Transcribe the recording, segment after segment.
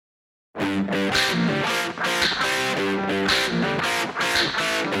Welcome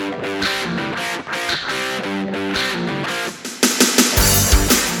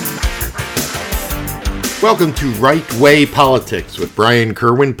to Right Way Politics with Brian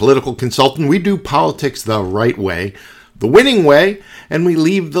Kirwin, political consultant. We do politics the right way, the winning way, and we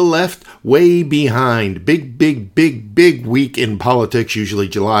leave the left way behind. Big week in politics. Usually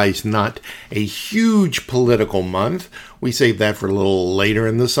July is not a huge political month. We save that for a little later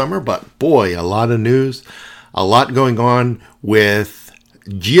in the summer, but boy, a lot of news, a lot going on with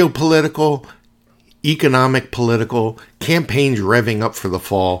geopolitical, economic, political, campaigns revving up for the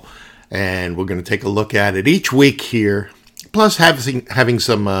fall. And we're going to take a look at it each week here, plus having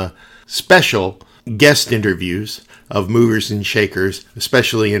some special guest interviews of movers and shakers,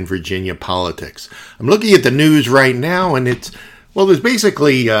 especially in Virginia politics. I'm looking at the news right now, and there's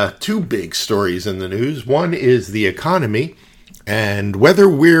basically two big stories in the news. One is the economy, and whether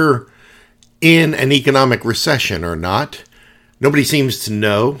we're in an economic recession or not. Nobody seems to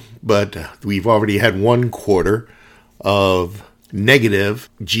know, but we've already had one quarter of negative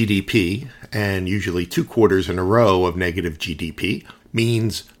GDP, and usually 2 quarters in a row of negative GDP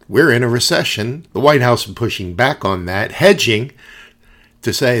means we're in a recession. The White House is pushing back on that, hedging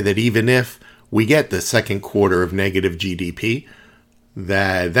to say that even if we get the second quarter of negative GDP,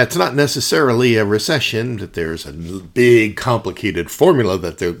 that's not necessarily a recession, that there's a big complicated formula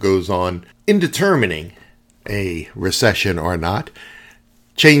that goes on in determining a recession or not,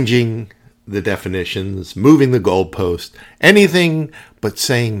 changing the definitions, moving the goalpost, anything but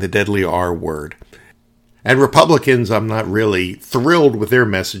saying the deadly R word. And Republicans, I'm not really thrilled with their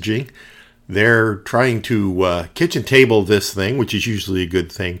messaging. They're trying to kitchen table this thing, which is usually a good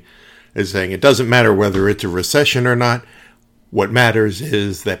thing, is saying it doesn't matter whether it's a recession or not. What matters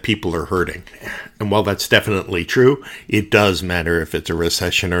is that people are hurting. And while that's definitely true, it does matter if it's a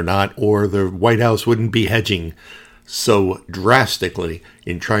recession or not, or the White House wouldn't be hedging so drastically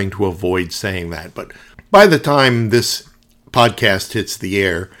in trying to avoid saying that. But by the time this podcast hits the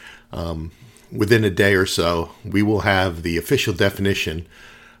air, within a day or so, we will have the official definition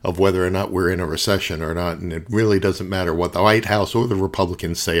of whether or not we're in a recession or not. And it really doesn't matter what the White House or the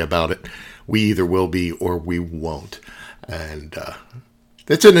Republicans say about it. We either will be or we won't. And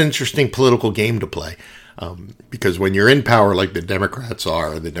that's an interesting political game to play. Because when you're in power like the Democrats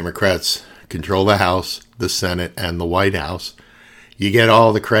are, the Democrats control the House, the Senate, and the White House, you get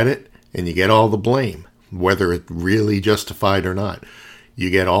all the credit and you get all the blame, whether it's really justified or not. You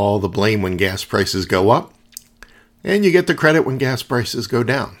get all the blame when gas prices go up, and you get the credit when gas prices go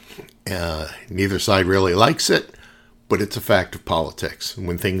down. Neither side really likes it, but it's a fact of politics.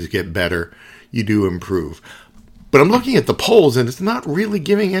 When things get better, you do improve. But I'm looking at the polls, and it's not really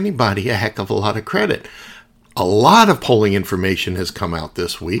giving anybody a heck of a lot of credit. A lot of polling information has come out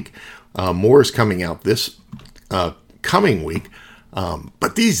this week. More is coming out this coming week.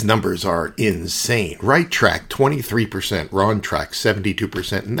 But these numbers are insane. Right track, 23%. Wrong track,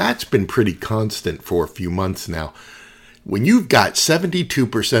 72%. And that's been pretty constant for a few months now. When you've got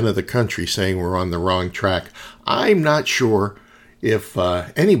 72% of the country saying we're on the wrong track, I'm not sure if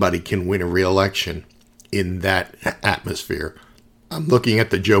anybody can win a re-election in that atmosphere. I'm looking at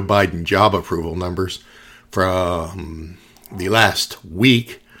the Joe Biden job approval numbers from the last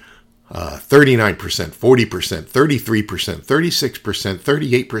week. 39%, 40%, 33%, 36%,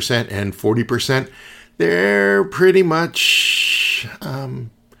 38%, and 40%. They're pretty much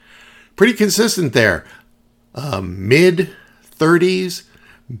pretty consistent there. Mid-30s,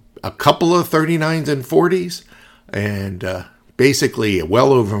 a couple of 39s and 40s, and basically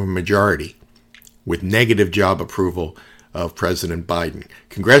well over a majority with negative job approval of President Biden.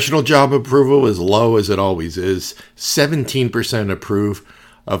 Congressional job approval is low as it always is. 17% approve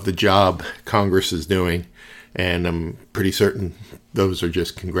of the job Congress is doing, and I'm pretty certain those are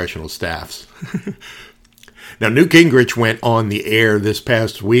just congressional staffs. Now, Newt Gingrich went on the air this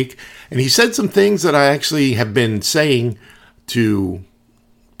past week, and he said some things that I actually have been saying to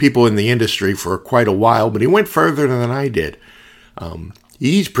people in the industry for quite a while, but he went further than I did.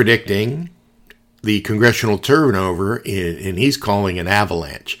 He's predicting the congressional turnover, and he's calling an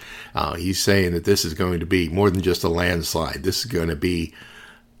avalanche. He's saying that this is going to be more than just a landslide. This is going to be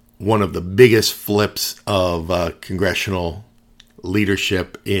one of the biggest flips of congressional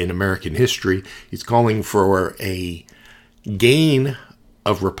leadership in American history. He's calling for a gain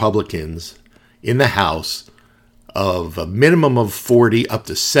of Republicans in the House of a minimum of 40 up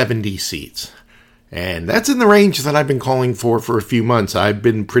to 70 seats. And that's in the range that I've been calling for a few months. I've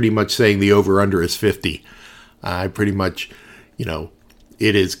been pretty much saying the over-under is 50. I pretty much, it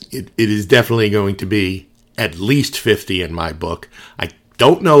is definitely going to be at least 50 in my book. I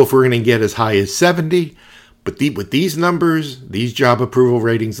Don't know if we're going to get as high as 70, but with these numbers, these job approval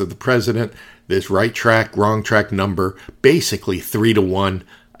ratings of the president, this right track, wrong track number, basically 3-1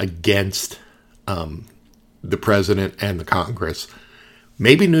 against the president and the Congress.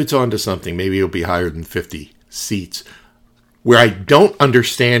 Maybe Newt's onto something. Maybe it'll be higher than 50 seats. Where I don't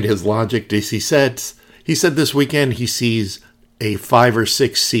understand his logic is he said this weekend he sees a 5 or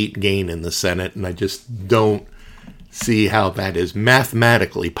 6 seat gain in the Senate, and I just don't see how that is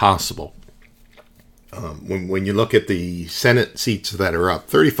mathematically possible. When you look at the Senate seats that are up,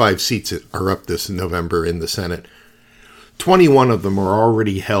 35 seats are up this November in the Senate. 21 of them are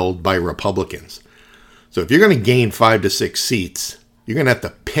already held by Republicans. So if you're going to gain 5 to 6 seats, you're going to have to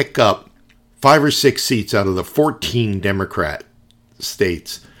pick up 5 or 6 seats out of the 14 Democrat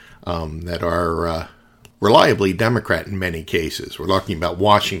states that are reliably Democrat in many cases. We're talking about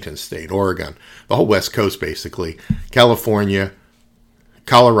Washington State, Oregon, the whole West Coast basically, California,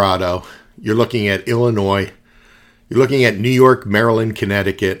 Colorado. You're looking at Illinois. You're looking at New York, Maryland,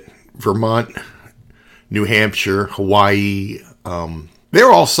 Connecticut, Vermont, New Hampshire, Hawaii.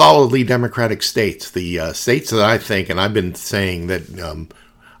 They're all solidly Democratic states. The states that I think, and I've been saying that,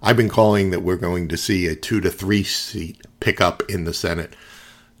 I've been calling that we're going to see a 2 to 3 seat pickup in the Senate.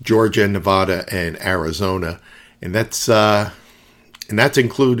 Georgia, Nevada, and Arizona, and that's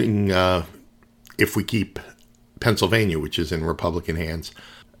including if we keep Pennsylvania, which is in Republican hands.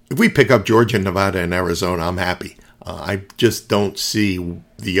 If we pick up Georgia, Nevada, and Arizona, I'm happy. I just don't see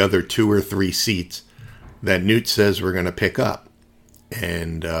the other 2 or 3 seats that Newt says we're going to pick up,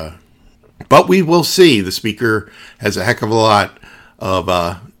 and but we will see. The speaker has a heck of a lot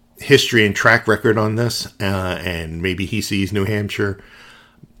of history and track record on this, and maybe he sees New Hampshire.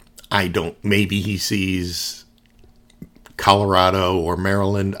 I don't. Maybe he sees Colorado or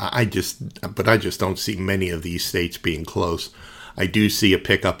Maryland. I just don't see many of these states being close. I do see a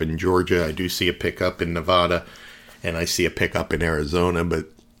pickup in Georgia. I do see a pickup in Nevada, and I see a pickup in Arizona. But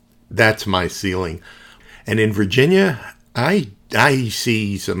that's my ceiling. And in Virginia, I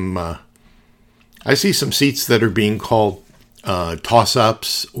see some seats that are being called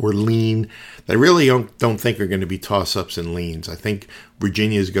toss-ups or lean. I really don't think are going to be toss-ups and leans. I think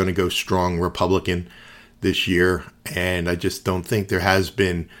Virginia is going to go strong Republican this year, and I just don't think there has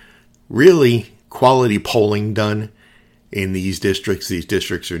been really quality polling done in these districts. These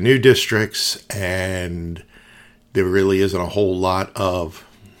districts are new districts, and there really isn't a whole lot of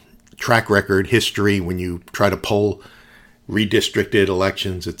track record history. When you try to poll redistricted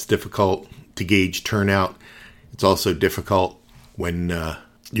elections, it's difficult to gauge turnout. It's also difficult when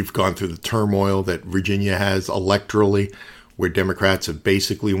you've gone through the turmoil that Virginia has electorally, where Democrats have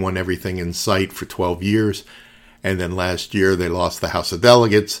basically won everything in sight for 12 years. And then last year they lost the House of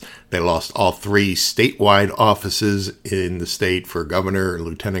Delegates. They lost all 3 statewide offices in the state for governor,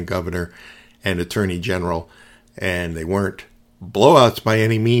 lieutenant governor, and attorney general. And they weren't blowouts by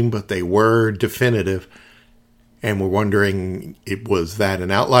any means, but they were definitive. And we're wondering, was that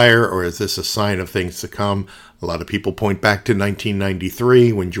an outlier, or is this a sign of things to come? A lot of people point back to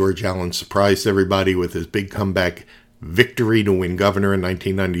 1993 when George Allen surprised everybody with his big comeback victory to win governor in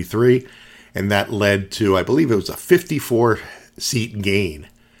 1993. And that led to, I believe it was a 54-seat gain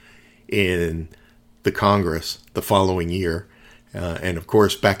in the Congress the following year. And of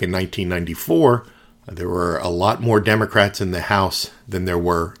course, back in 1994, there were a lot more Democrats in the House than there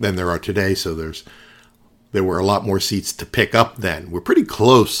are today. So there were a lot more seats to pick up then. We're pretty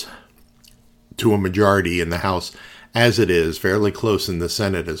close to a majority in the House as it is, fairly close in the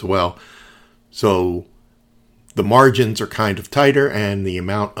Senate as well. So the margins are kind of tighter and the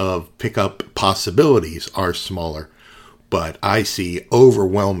amount of pickup possibilities are smaller. But I see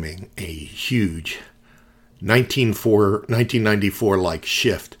overwhelming a huge 1994-like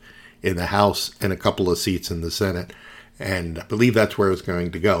shift in the House and a couple of seats in the Senate. And I believe that's where it's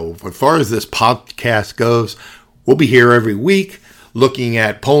going to go. As far as this podcast goes, we'll be here every week looking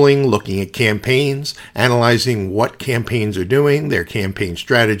at polling, looking at campaigns, analyzing what campaigns are doing, their campaign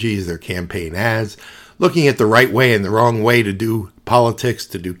strategies, their campaign ads, looking at the right way and the wrong way to do politics,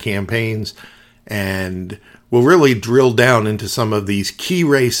 to do campaigns. And we'll really drill down into some of these key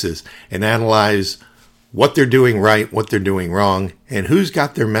races and analyze what they're doing right, what they're doing wrong, and who's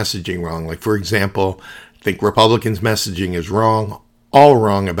got their messaging wrong. Like, for example, I think Republicans' messaging is wrong, all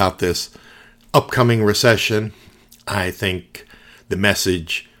wrong about this upcoming recession. I think the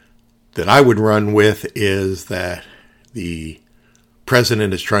message that I would run with is that the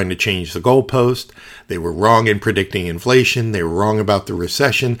president is trying to change the goalpost. They were wrong in predicting inflation. They were wrong about the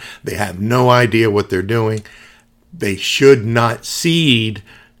recession. They have no idea what they're doing. They should not cede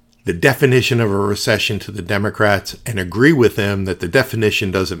the definition of a recession to the Democrats and agree with them that the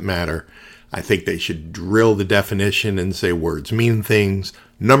definition doesn't matter. I think they should drill the definition and say words mean things,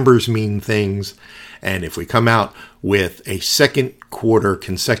 numbers mean things. And if we come out with a second quarter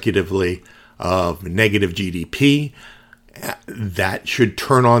consecutively of negative GDP, that should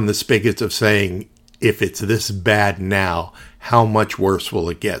turn on the spigots of saying, if it's this bad now, how much worse will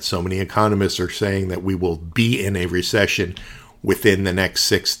it get? So many economists are saying that we will be in a recession within the next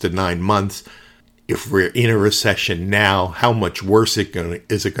 6 to 9 months. If we're in a recession now, how much worse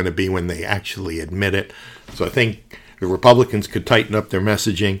is it going to be when they actually admit it? So I think the Republicans could tighten up their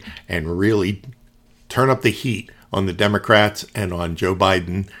messaging and really turn up the heat on the Democrats and on Joe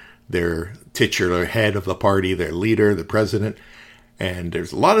Biden, their titular head of the party, their leader, the president. And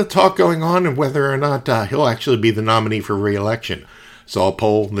there's a lot of talk going on of whether or not he'll actually be the nominee for re-election. Saw a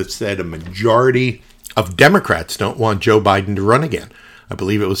poll that said a majority of Democrats don't want Joe Biden to run again. I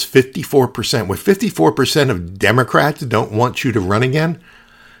believe it was 54%. When 54% of Democrats don't want you to run again,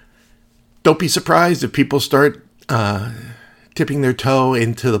 don't be surprised if people start tipping their toe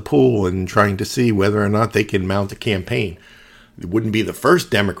into the pool and trying to see whether or not they can mount a campaign. It wouldn't be the first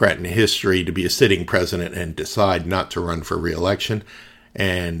Democrat in history to be a sitting president and decide not to run for re-election.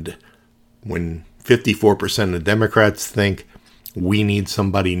 And when 54% of Democrats think we need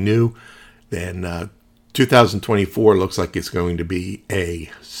somebody new, then 2024 looks like it's going to be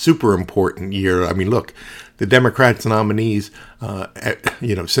a super important year. I mean, look, the Democrats nominees,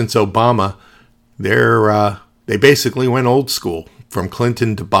 since Obama, they basically went old school. From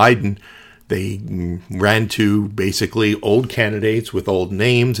Clinton to Biden, they ran to basically old candidates with old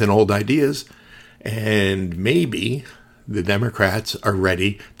names and old ideas. And maybe the Democrats are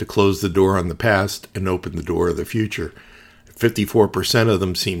ready to close the door on the past and open the door of the future. 54% of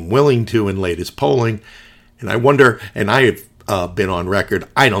them seem willing to in latest polling. And I wonder, and I have been on record,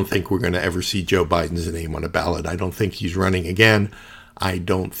 I don't think we're going to ever see Joe Biden's name on a ballot. I don't think he's running again. I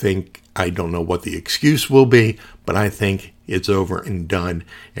don't know what the excuse will be, but I think it's over and done.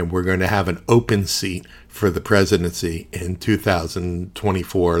 And we're going to have an open seat for the presidency in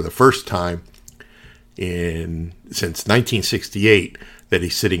 2024, the first time since 1968 that a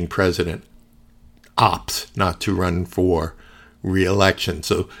sitting president opts not to run for re-election.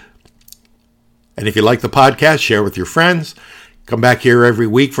 And if you like the podcast, share with your friends. Come back here every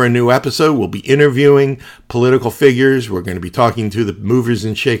week for a new episode. We'll be interviewing political figures. We're going to be talking to the movers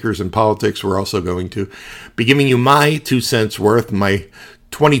and shakers in politics. We're also going to be giving you my 2 cents worth, my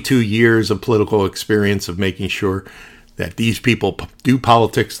 22 years of political experience of making sure that these people do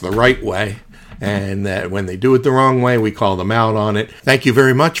politics the right way, and that when they do it the wrong way, we call them out on it. Thank you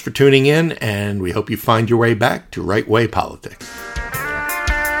very much for tuning in, and we hope you find your way back to Right Way Politics.